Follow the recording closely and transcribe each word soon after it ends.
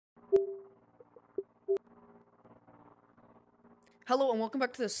Hello and welcome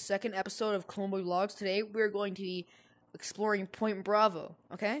back to the second episode of Cloneboy Vlogs. Today we're going to be exploring Point Bravo,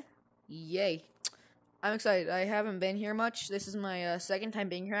 okay? Yay. I'm excited. I haven't been here much. This is my second time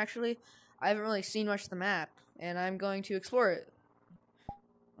being here, actually. I haven't really seen much of the map, and I'm going to explore it.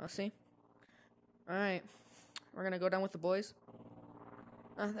 Let's see. Alright. We're gonna go down with the boys.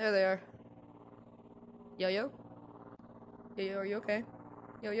 There they are. Yo-yo? Yo-yo, are you okay?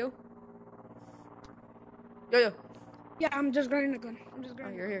 Yo-yo? Yo-yo! Yeah, I'm just grabbing the gun. Oh,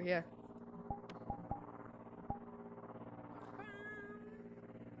 you're here, yeah.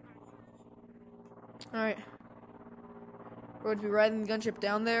 Alright. We're going to be riding the gunship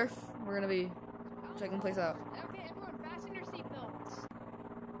down there. We're going to be checking the place out. Okay, everyone, fasten your seatbelts.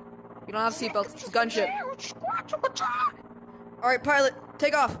 You don't have seatbelts, it's a gunship. Alright, pilot,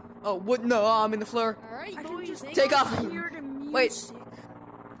 take off. Oh, what? No, I'm in the floor. Alright, boys, take off. Wait. Music.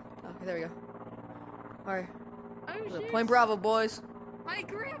 Okay, there we go. Alright. Oh, shit. Point Bravo, boys. My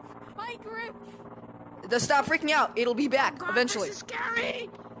grip! My grip! Just stop freaking out. It'll be back God, eventually. This is scary!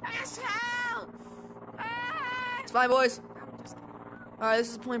 As hell! Ah! It's fine, boys. I'm just kidding. Alright, this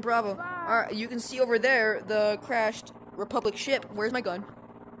is Point Bravo. Alright, you can see over there the crashed Republic ship. Where's my gun?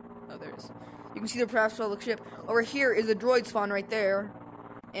 Oh, there it is. You can see the crashed Republic ship. Over here is a droid spawn right there.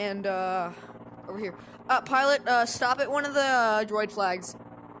 And, over here. Pilot, stop at one of the droid flags.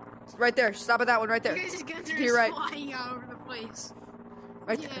 Right there. Stop at that one right there. You guys' guns are To your right. flying all over the place.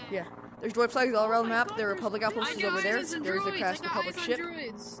 Right there, yeah. There's droid flags all around the map. There are God, Republic outposts I got over there. eyes on There's the droids. crashed I got Republic eyes on ship.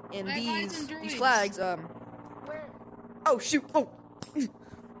 droids. And I have eyes on these droids. flags, Where? oh shoot, oh!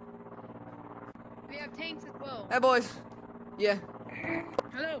 We have tanks as well. Hey boys. Yeah.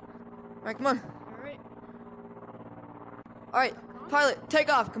 Hello. Alright, come on. Alright. Alright, pilot,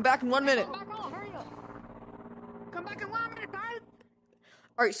 take off. Come back in 1 minute. Come back on, hurry up. Come back in 1 minute, pilot.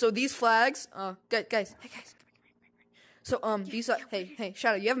 Alright, so these flags, guys, hey guys. So, these, hey,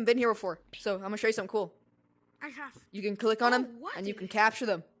 Shadow, you haven't been here before, so I'm gonna show you something cool. I have. You can click on them, what and you is can it? capture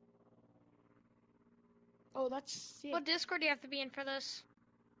them. Oh, that's sick. What Discord do you have to be in for this?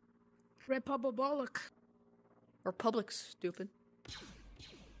 Republic. Republic, stupid.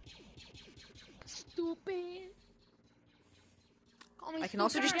 Stupid. I can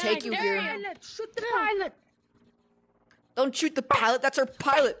also just stupid. take you here. Pilot, shoot the pilot. Don't shoot the pilot, that's our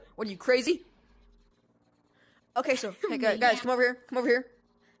pilot! What are you, crazy? Okay, so, hey guys, come over here.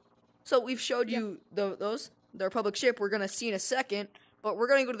 So, we've showed you the Republic ship we're gonna see in a second, but we're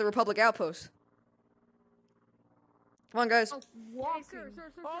gonna go to the Republic outpost. Come on, guys. Walking.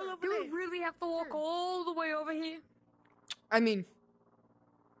 All over there. Do we really have to walk all the way over here? I mean,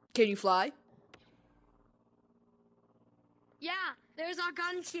 can you fly? Yeah, there's our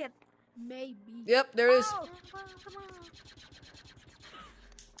gunship. Maybe. Yep, there it is. Oh, come on.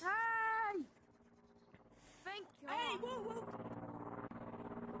 Hey! Thank you. Hey, whoa.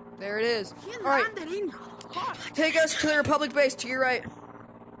 There it is. He All right, landed in hot. take us to the Republic base to your right.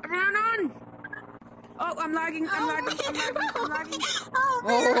 Run on! Oh, I'm lagging. Oh,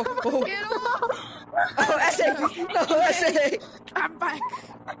 Get off! oh, SA! No, SA! I'm back.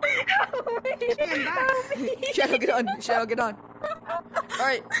 Shadow, get on. All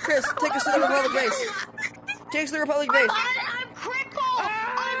right, Chris, take us to the Republic base. Take us to the Republic base. I'm crippled!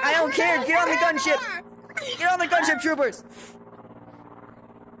 I don't care. Get on the gunship. Get on the gunship, troopers.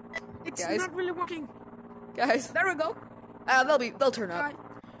 It's Guys. not really working. Guys, There we go. they'll turn up.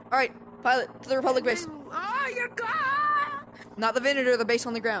 All right, pilot to the Republic base. Oh, you're gone! Not the Venator, the base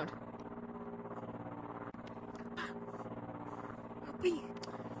on the ground.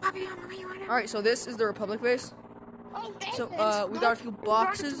 Papi, I'm right now. All right, so this is the Republic base. Oh, So, we got a few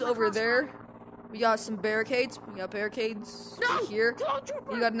boxes over there. We got some barricades. We got barricades right here.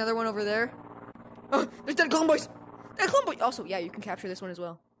 You got another one over there. Oh, there's dead clone boys. Dead clone boys. Also, yeah, you can capture this one as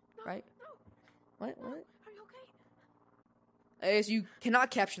well, right? What? Are you As you cannot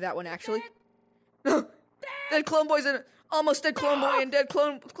capture that one actually. No, dead clone boys and almost dead clone boy and dead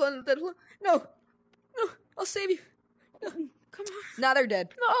clone. No, I'll save you. okay? Come on. Now they're dead.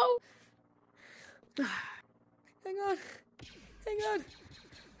 No. Hang on.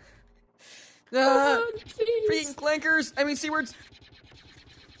 Oh, Freaking clankers. I mean, Seawards.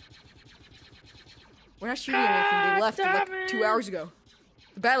 We're not shooting anything. They left like 2 hours ago.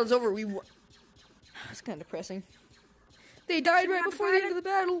 The battle's over. It's kind of depressing. They died right before the end of the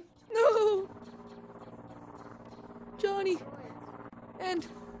battle. No. Johnny. And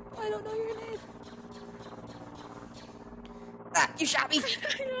I don't know your name. Ah, you shot me.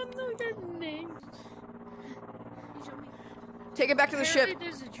 I don't know their names. Take it back to the ship. Apparently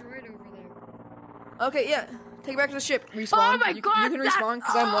there's a droid over there. Okay, yeah. Take it back to the ship. Respawn. Oh my you God, can respawn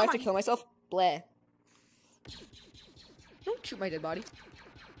because I'm oh live to my- kill myself. Blah. Don't shoot my dead body.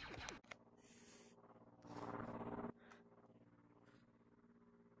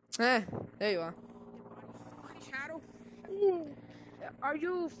 There you are. Shadow. Are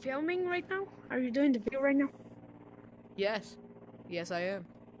you filming right now? Are you doing the video right now? Yes. Yes, I am.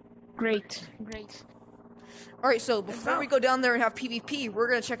 Great. Alright, so before we go down there and have PvP, we're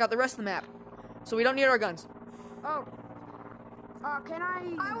gonna check out the rest of the map. So we don't need our guns. Oh. Can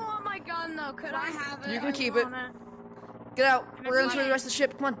I? I want my gun though. Could I have it? You can I keep it. want Get out. Can I We're gonna fly show you the rest of the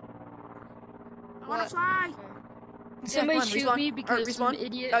ship. Come on. I wanna What? fly. Somebody come on, shoot respawn. me Alright, because some respawn.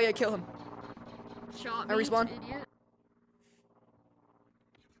 idiot Oh yeah, kill him. shot I me. respawn. Idiot.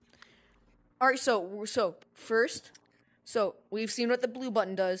 Alright, so first, we've seen what the blue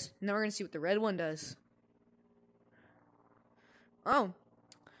button does. Now we're gonna see what the red one does. Oh.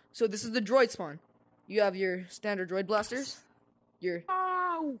 So this is the droid spawn. You have your standard droid blasters. Your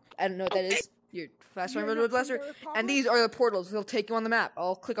Oh. I don't know what that is. Your fast You're run not droid blaster. from the And Republic? these are the portals. They'll take you on the map.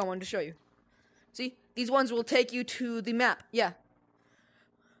 I'll click on one to show you. See? These ones will take you to the map. Yeah.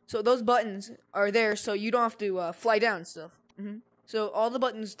 So those buttons are there so you don't have to fly down and stuff. So all the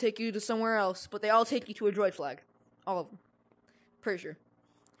buttons take you to somewhere else, but they all take you to a droid flag. All of them. Pretty sure.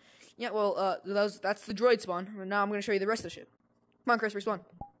 Yeah, well, that's the droid spawn. Now I'm going to show you the rest of the ship. Come on, Chris, respawn.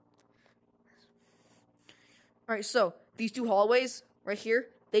 Alright, so these two hallways right here,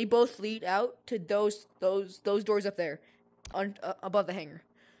 they both lead out to those doors up there, above the hangar.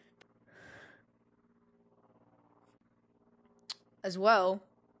 As well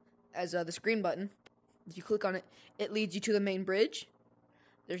as the screen button, if you click on it, it leads you to the main bridge.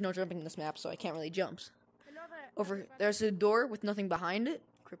 There's no jumping in this map, so I can't really jump. Over there's a door with nothing behind it.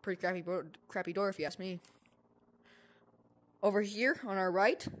 Pretty crappy door, if you ask me. Over here on our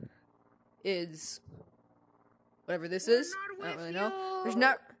right is whatever this is. I don't really know. There's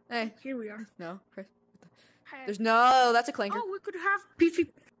not. Hey, Here we are. no, Chris. There's no. That's a clanker. Oh, we could have PvP.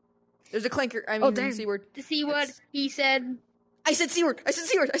 There's a clanker. I mean, damn. C word. The C word. He said. I said C word. I said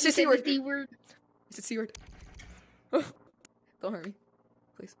C word. I said C word. The C word. I said C word. Don't hurt me,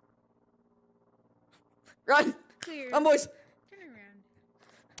 please. Run! Clear. Run, boys! Turn around.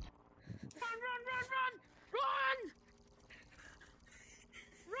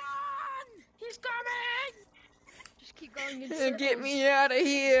 Run! He's coming! Just keep going in circles. Get me out of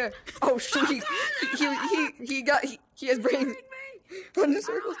here! Oh shoot! He has brains. Run in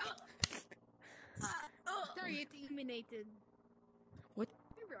circles. Sorry, it's eliminated. What?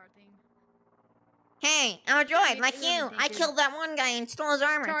 Rerouting. Hey, I'm a droid like you. I Eliminated. killed that one guy and stole his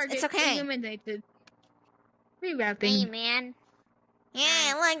armor. Target It's okay. eliminated. Hey, Rerouting. man.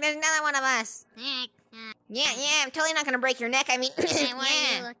 Yeah, look, there's another one of us. Yeah, I'm totally not gonna break your neck. I mean, What are you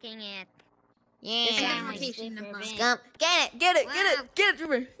yeah. looking at? Yeah. Identification number. Scum. Get it. Get it,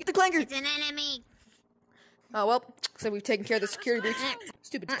 Trooper! Get the clanker! It's an enemy. Oh well, so we've taken care of the security breach.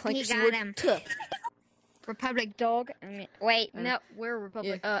 Stupid clanker he C got word. him. Tuh. Republic dog. I mean, wait, Mm. no, we're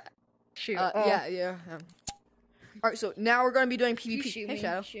Republic. Shoot. Yeah. Alright, so now we're gonna be doing You PvP. shoot Hey, me.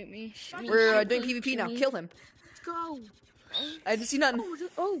 Shadow. Shoot me. Shoot me. We're shoot doing me, PvP shoot now. me. Kill him. Let's go. I didn't see nothing.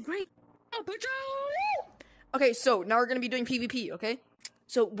 Oh, great. Okay, so now we're gonna be doing PvP, okay?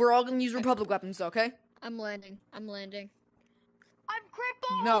 So we're all gonna use Republic weapons, though, okay? I'm landing. I'm landing. I'm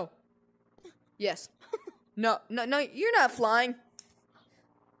crippled. No. Yes. No, you're not flying.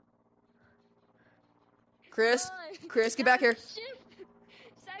 Chris, get back here.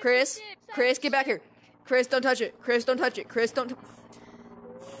 Chris, get back here. Chris, don't touch it. Chris, don't.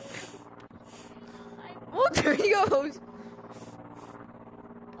 Oh, there he goes.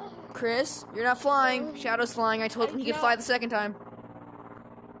 Chris, you're not flying. Shadow's flying. I told him he could fly the second time.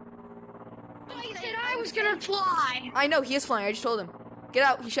 I said I was gonna fly. I know he is flying. I just told him. Get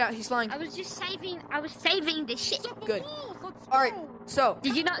out. He's flying. I was just saving. I was saving the ship. Good. All right. So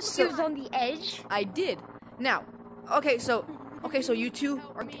Did you not see it was on the edge? I did. Now, okay. So you two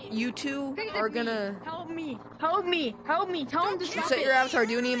are gonna Help me. Tell him to stop reset it. your avatar.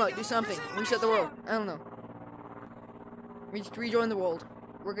 Do an emote. Do something. Reset the world. I don't know. Rejoin the world.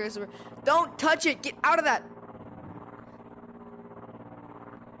 We're gonna. Don't touch it. Get out of that.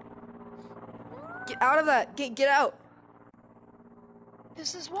 Get out of that. Get out.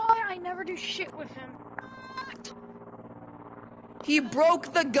 This is why I never do shit with him. He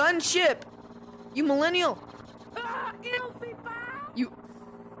broke the gunship. You millennial. It'll be fine. You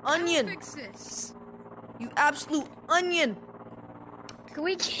onion. Fix this. You absolute onion. Can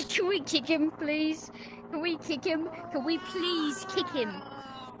we kick him, please? Can we kick him? Can we please kick him?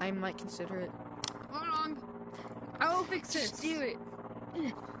 I might consider it. Hold on. I will fix this. Do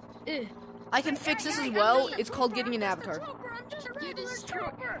it. I can fix this as well. It's called getting an avatar. You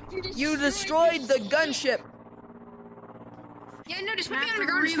destroyed. You destroyed the gunship. Yeah, no, just put me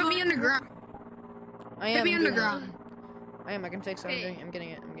underground. Just put me underground. I am. Put me I'm doing underground. it. I am. I can fix it. Hey. I'm getting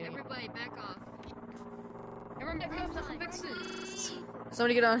it. I'm getting it. Everybody, back off. Everyone, back off. Let's fix it.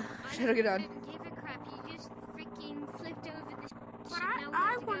 Somebody get on. Shadow, get on. Didn't give a crap. You just freaking flipped over this. But shit. Now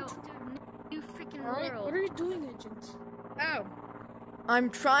I we have want to go to a new freaking Alright, world. what are you doing, Agent? Oh. I'm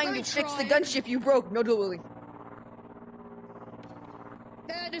trying Let to me fix the try. gunship you broke. No dual wielding.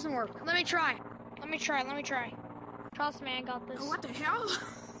 That doesn't work. Let me try. Let me try. Trust me, I got this. Oh, what the hell?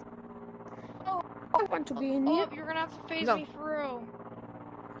 I want to be in Oh, here. you're gonna have to phase No. me through.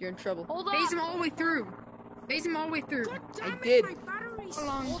 You're in trouble. Hold on. Phase him all the way through. Phase him all the way through. I did.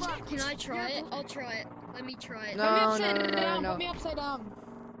 Hold on. Can I try it? I'll try it. Let me try it. No, Put me no, upside no, no, down. no. Put me upside down.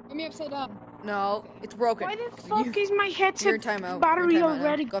 Put me upside down. No, it's broken. Why the fuck is my You're in headset timeout. battery You're in timeout now.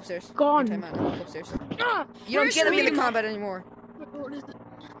 already Go upstairs. gone? You're in timeout now. Go upstairs. Ah, You don't where's get to be in the Liam? combat anymore.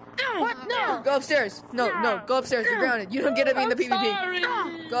 What? No. Go upstairs. No. Go upstairs. You're grounded. You don't get to be in the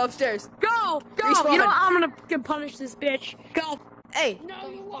PvP. Go upstairs. Go! Go! Respawn. You know what? I'm gonna fucking punish this bitch. Go! Hey, No,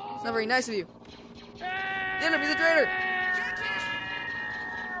 you won't. it's not very nice of you. The enemy's a traitor.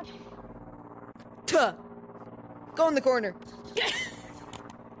 Tuh. Go in the corner.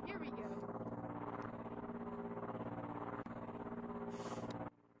 Here we go.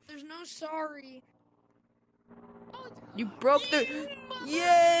 There's no sorry. You broke the.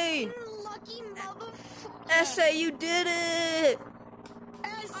 Yay! Lucky motherfucker. Essay, you did it!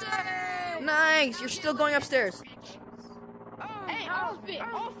 Essay! Nice. You're still going upstairs. Hey, off it!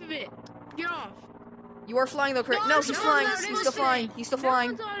 Off of it! Get off. You are flying though, correct? No, he's flying. He's still flying. He's still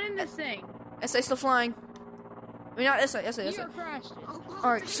flying. No one's on in this thing. Essay still flying. I mean, not essay. You crashed it.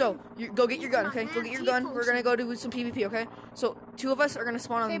 Alright, so, you go get your gun, okay? Go get your gun. We're gonna go do some PvP, okay? So, 2 of us are gonna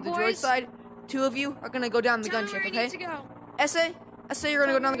spawn on Okay, the droid boys. side. 2 of you are gonna go down the Tell me gunship, where I okay? need to go. Essay, you're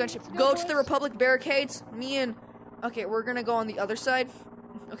gonna go down the Tell me where I gunship. need to Go go, to the boys. Republic barricades. Me and... Okay, we're gonna go on the other side.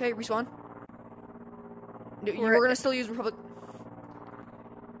 Okay, respawn. No, we're gonna still use Republic...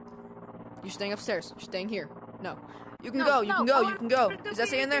 You're staying upstairs. You're staying here. No. You can No, go, you no, can I go, you want can go. to do Is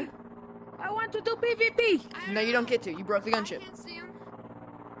Essay in there? I want to do PvP. No, you don't get to. You broke the gunship. can't see him.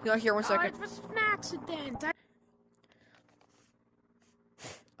 No, here, 1 Oh, second. it was an accident.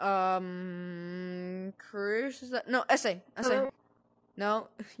 Chris, is that no essay? No,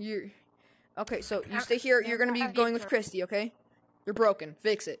 you're okay. So you stay here. You're gonna be going with Christy, okay? You're broken.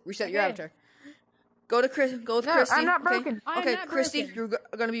 Fix it. Reset your Okay. avatar. Go to Chris. Go with No, Christy. I'm not okay? broken. I'm Okay, not Christy, broken.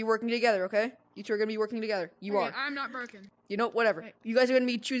 you're gonna be working together, okay? You two are gonna be working together. You are. I'm not broken. You know, whatever. Right. You guys are gonna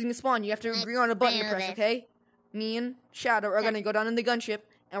be choosing a spawn. You have to agree on a button to build press, it. okay? Me and Shadow are gonna go down in the gunship,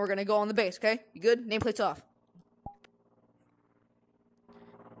 and we're gonna go on the base, okay? You good? Nameplate's off.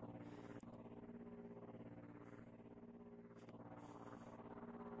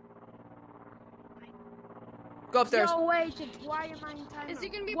 Go upstairs. Yo, wait, why am I in time? Is he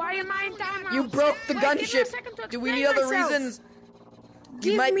gonna be Why part of am I in the time? You broke the Wait, give me a gunship. second to Do we explain need other myself. reasons?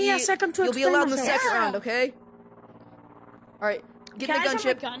 Give me a second to You'll be explain allowed in the myself. second round, okay? Alright, get Can I the have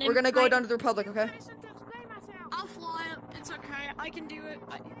my gunship. gun We're and gonna go fight? down to the Republic, okay? I'll fly it. It's okay. I can do it.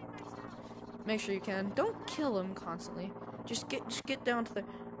 Make sure you can. Don't kill him constantly. Just get down to the.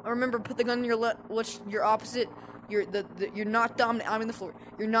 Remember, put the gun in your what's your opposite. You're you're not dominant. I'm in the floor.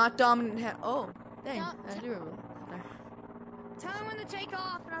 You're not dominant hand. Oh, dang! Tell- I do remember. Tell him when to take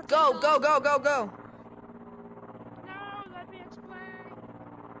off. And I'll Go, take go, off. go, go, go! No, let me explain.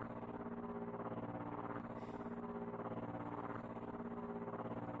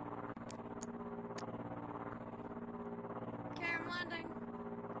 Okay, I'm landing.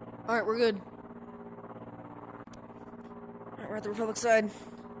 All right, we're good. All right, we're at the Republic side.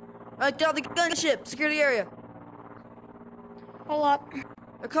 All right, down the gunship. Secure the area. Hold up.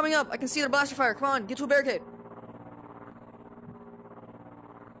 They're coming up. I can see their blaster fire. Come on, get to a barricade.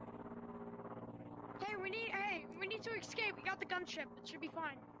 Hey, we need to escape. We got the gunship. It should be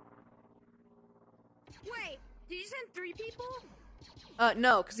fine. Wait, did you send 3 people?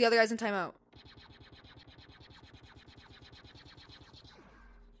 No, because the other guy's in timeout.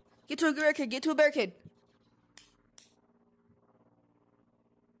 Get to a barricade. Get to a barricade.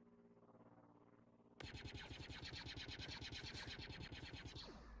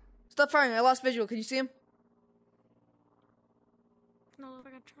 Stop firing. I lost visual. Can you see him? No, I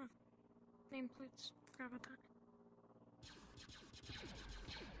got nameplates. Forgot about that.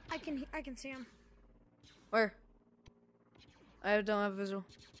 I can see him. Where? I don't have visual.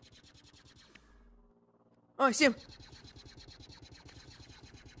 Oh, I see him.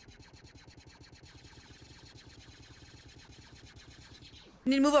 You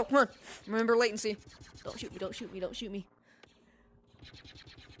need to move up. Come on. Remember latency. Don't shoot me. Don't shoot me. Don't shoot me.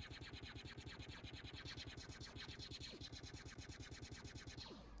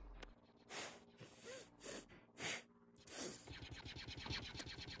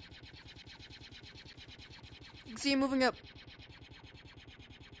 see you moving up.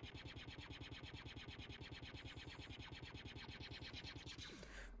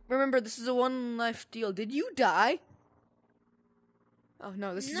 Remember, this is a one-life deal. Did you die? Oh,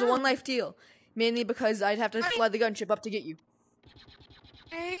 no, this is a one-life deal. Mainly because I'd have to fly the gunship up to get you.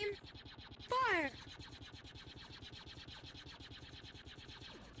 Aim. Fire.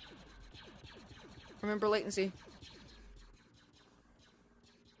 Remember latency.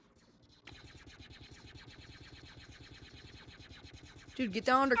 Dude, get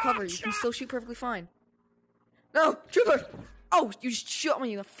down under cover. You can still shoot perfectly fine. No! Trooper! Oh, you just shot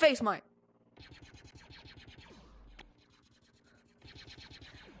me in the face, Mike.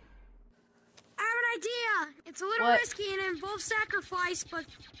 I have an idea. It's a little What? risky and it involves sacrifice, but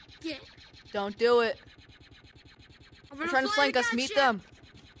yeah. Don't do it. I'm They're gonna trying to fly flank the us. Meet gunship. them.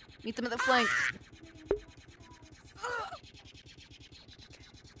 Meet them at the flank.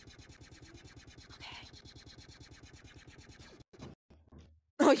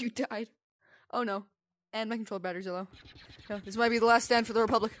 Oh, you died. Oh no. And my control batteries are low. No, this might be the last stand for the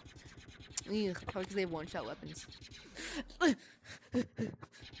Republic. Ugh, probably because they have one-shot weapons.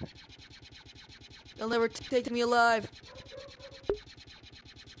 They'll never take me alive.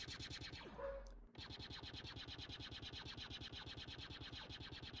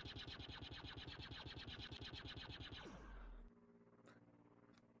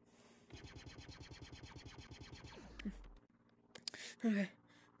 Okay.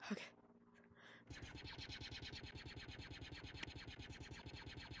 Okay.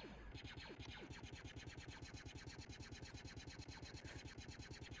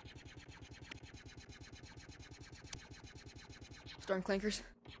 Storm clankers.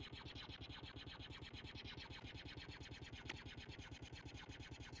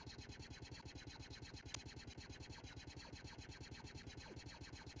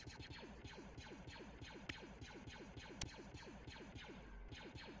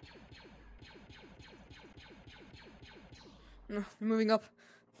 No, they're moving up.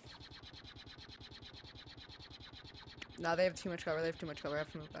 Nah, they have too much cover. They have too much cover. I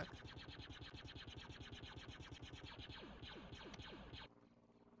have to move back.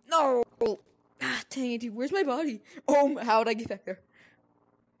 No! Ah, dang it, dude. Where's my body? Oh, how did I get back there?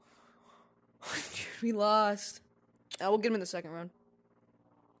 Dude, we lost. We'll get him in the second round.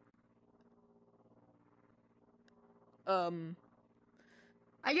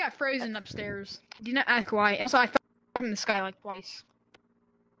 I got frozen upstairs. Do not ask why. So I fell from the sky like twice.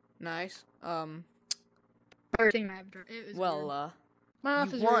 Nice. First thing I have done. It was Well, weird. My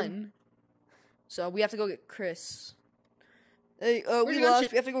office you is rude. won. So we have to go get Chris. Hey, Where's we the lost.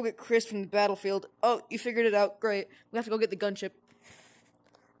 gunship? We have to go get Chris from the battlefield. Oh, you figured it out. Great. We have to go get the gunship.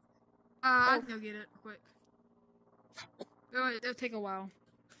 I'll go get it quick. It'll take a while.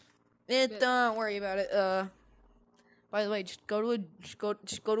 Don't worry about it. By the way, just go to a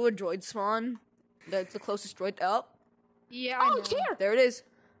droid spawn. That's the closest droid out. Yeah, Oh, I know. it's here. There it is.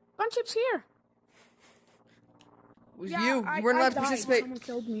 Gunship's here. It was Yeah, you. I You weren't allowed to died. participate. Someone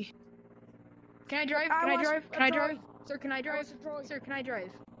killed me. Can I drive? I Can I was drive? a Can I droid. drive? Sir, can I drive? was a droid. Sir, can I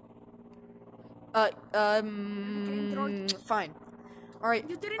drive? Fine. All right.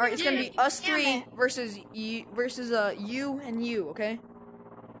 You didn't All right. It's gonna even- be us Damn three it. versus you and you. Okay.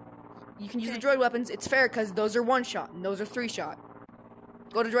 You can use the Okay. droid weapons. It's fair because those are one shot and those are 3-shot.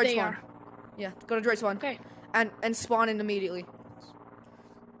 Go to droid They spawn. are. Yeah. Go to droid spawn. Okay. And spawn in immediately.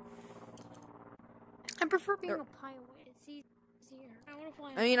 I prefer being There- a pilot. It's easier. I want to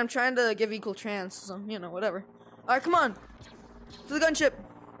fly. I mean, I'm trying to give equal chance, so whatever. All right, come on, to the gunship.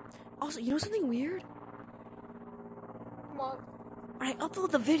 Also, you know something weird? What? When I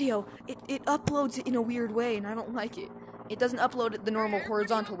upload the video, it uploads it in a weird way, and I don't like it. It doesn't upload it the normal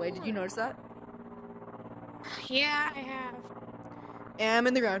horizontal way. Did you notice that? Yeah, I have. And I'm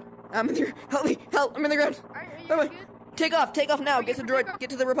in the ground. Help me! Help! I'm in the ground. Are you Wait, wait. good? Take off now. Get to the droid. Get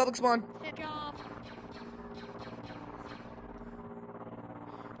to the Republic spawn. Good job.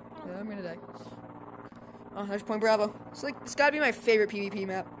 Yeah, I'm gonna die. Oh, there's Point Bravo. It's gotta be my favorite PvP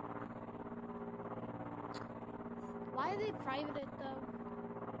map. Why are they privated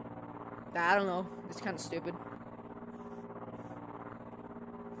though? I don't know. It's kind of stupid.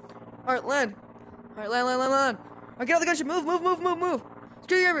 Alright, land. Alright, land. Alright, get out of the gunship. Move.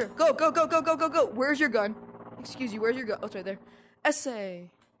 Screw you over. Go. Where's your gun? Excuse you, where's your gun? Oh, it's right there. Essay.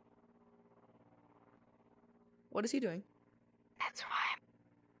 What is he doing? That's why.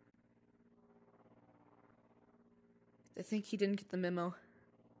 I think he didn't get the memo.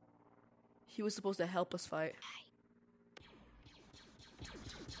 He was supposed to help us fight.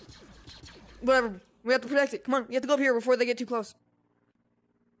 Whatever. We have to protect it. Come on, we have to go up here before they get too close.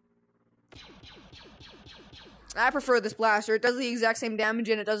 I prefer this blaster. It does the exact same damage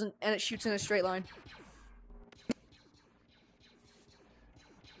and it shoots in a straight line.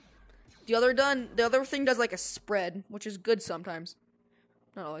 The other thing does like a spread, which is good sometimes.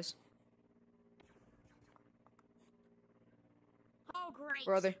 Not always. Oh, great.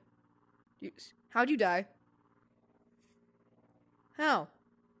 Where are they? How'd you die? How?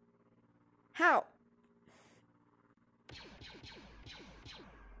 How?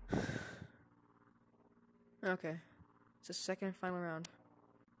 Okay. It's the second and final round.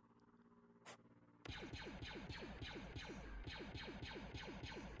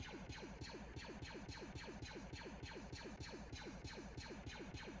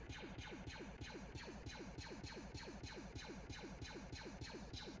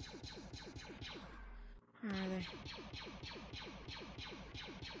 Where are they?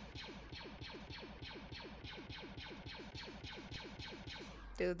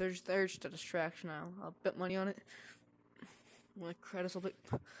 Dude, they're just a distraction. I'll bet money on it. My credits will be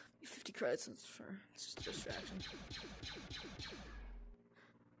 50 credits. It's just a distraction.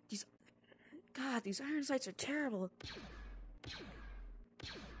 These iron sights are terrible.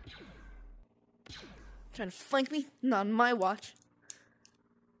 Trying to flank me? Not on my watch.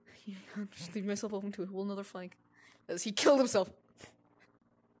 Yeah, I'm just leaving myself open to a whole nother flank. As he killed himself.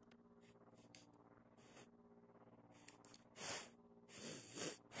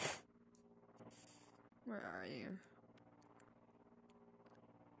 Where are you?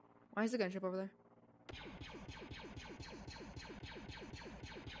 Why is the gunship over there?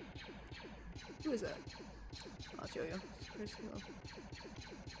 Who is that? I'll show you. It's Chris Hill.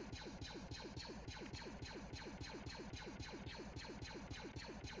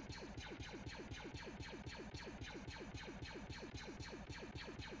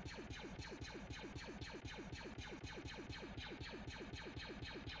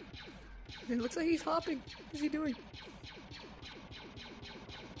 It looks like he's hopping. What is he doing?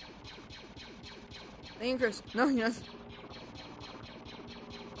 Thank you, Chris. No, you're not.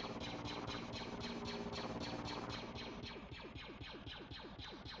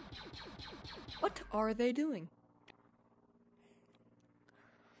 What are they doing?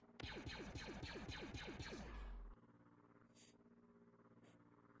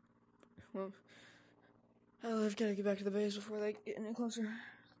 Well, I've got to get back to the base before they get any closer.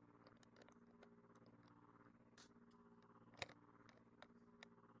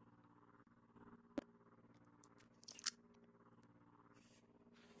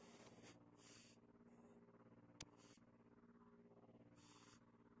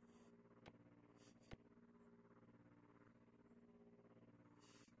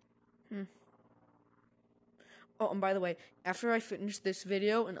 Oh, and by the way, after I finish this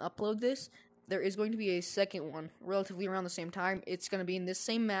video and upload this, there is going to be a second one, relatively around the same time. It's going to be in this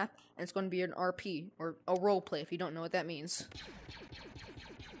same map, and it's going to be an RP, or a roleplay, if you don't know what that means.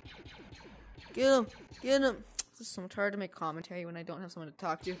 Get him! Get him! It's so hard to make commentary when I don't have someone to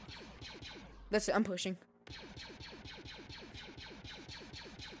talk to. That's it, I'm pushing.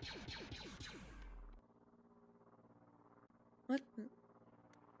 What?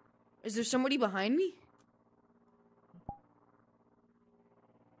 Is there somebody behind me?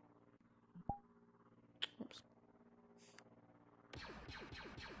 Oops.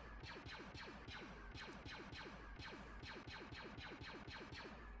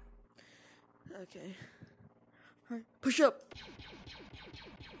 Okay. Alright, push up!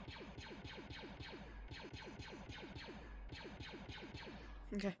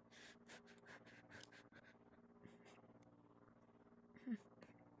 Okay.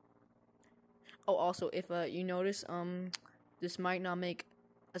 Oh, also, if you notice, this might not make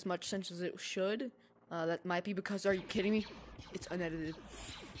as much sense as it should. That might be because, are you kidding me? It's unedited.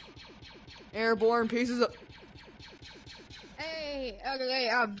 Airborne pieces of... Hey, okay,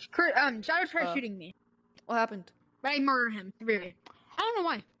 Shadow tried shooting me. What happened? But I murdered him, really. I don't know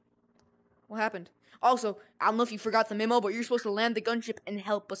why. What happened? Also, I don't know if you forgot the memo, but you're supposed to land the gunship and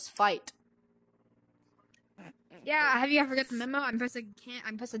help us fight. Yeah, have you ever forgot the memo? I'm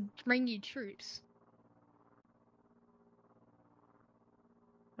supposed to bring you troops.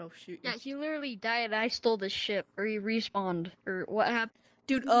 Oh, shoot. Yeah, he literally died and I stole the ship, or he respawned, or what happened?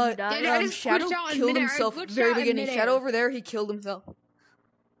 Dude, I just Shadow glitched out in killed midair. I himself glitched very out in beginning. midair. Shadow over there, he killed himself.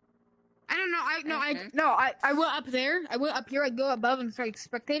 I don't know. Okay. I went up there. I went up here. I go above and start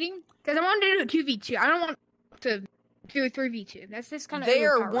spectating because I wanted to do 2v2. I don't want to do a 3v2. That's just kind of. They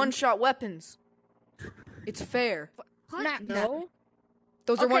are one-shot weapons. It's fair. What? No.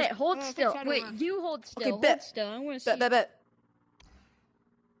 Those are one. Okay, hold Yeah, still. Shadow Wait, Run. you hold still. Okay, Hold bet. still. I want to see. Bet.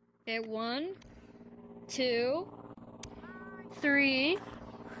 Okay, 1, 2, 3,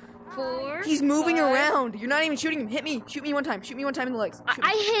 4. He's moving 5. around. You're not even shooting him. Hit me. Shoot me one time. Shoot me one time in the legs. Shoot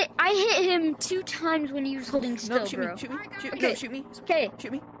me. I hit him 2 times when he was holding still, No, shoot bro. me. Shoot me. Shoot me. Okay. No, shoot me. Okay.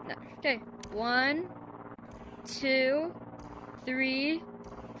 Shoot me. Okay. 1, 2, 3,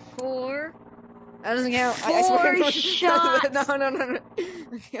 4. That doesn't count. I swear. 4 shots.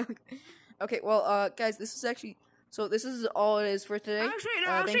 No. Okay. Well, guys, this is actually. So this is all it is for today. I'll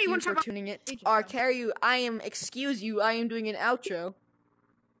show Thank you you one for time. tuning in. Thank you. Carry you. Excuse you. I am doing an outro.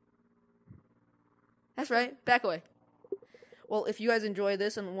 That's right. Back away. Well, if you guys enjoy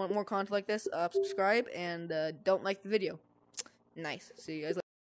this and want more content like this, subscribe and don't like the video. Nice. See you guys later.